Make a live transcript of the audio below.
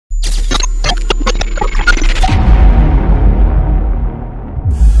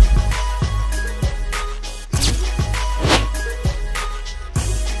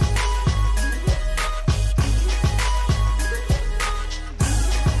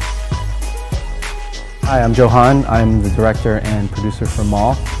Hi, I'm Joe Hahn. I'm the director and producer for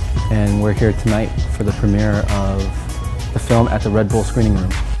Mall, and we're here tonight for the premiere of the film at the Red Bull Screening Room.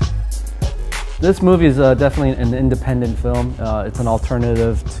 This movie is definitely an independent film. It's an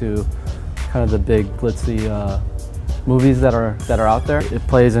alternative to kind of the big glitzy movies that are out there. It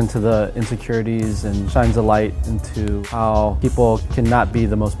plays into the insecurities and shines a light into how people cannot be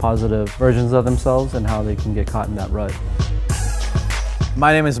the most positive versions of themselves and how they can get caught in that rut.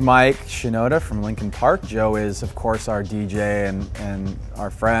 My name is Mike Shinoda from Linkin Park. Joe is, of course, our DJ and our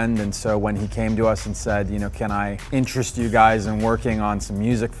friend, and so when he came to us and said, you know, can I interest you guys in working on some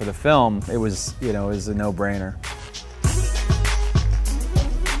music for the film, it was, you know, it was a no-brainer.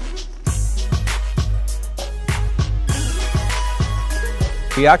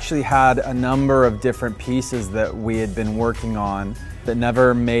 We actually had a number of different pieces that we had been working on that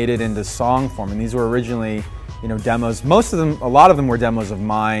never made it into song form, and these were originally, you know, demos. Most of them, a lot of them were demos of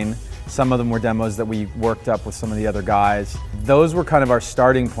mine. Some of them were demos that we worked up with some of the other guys. Those were kind of our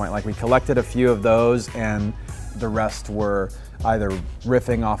starting point. Like, we collected a few of those, and the rest were either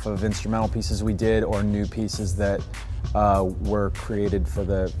riffing off of instrumental pieces we did or new pieces that were created for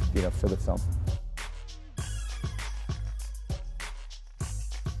the, you know, for the film.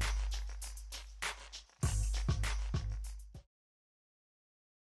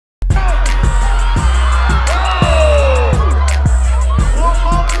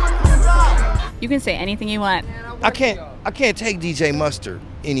 You can say anything you want. I can't take DJ Mustard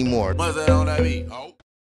anymore.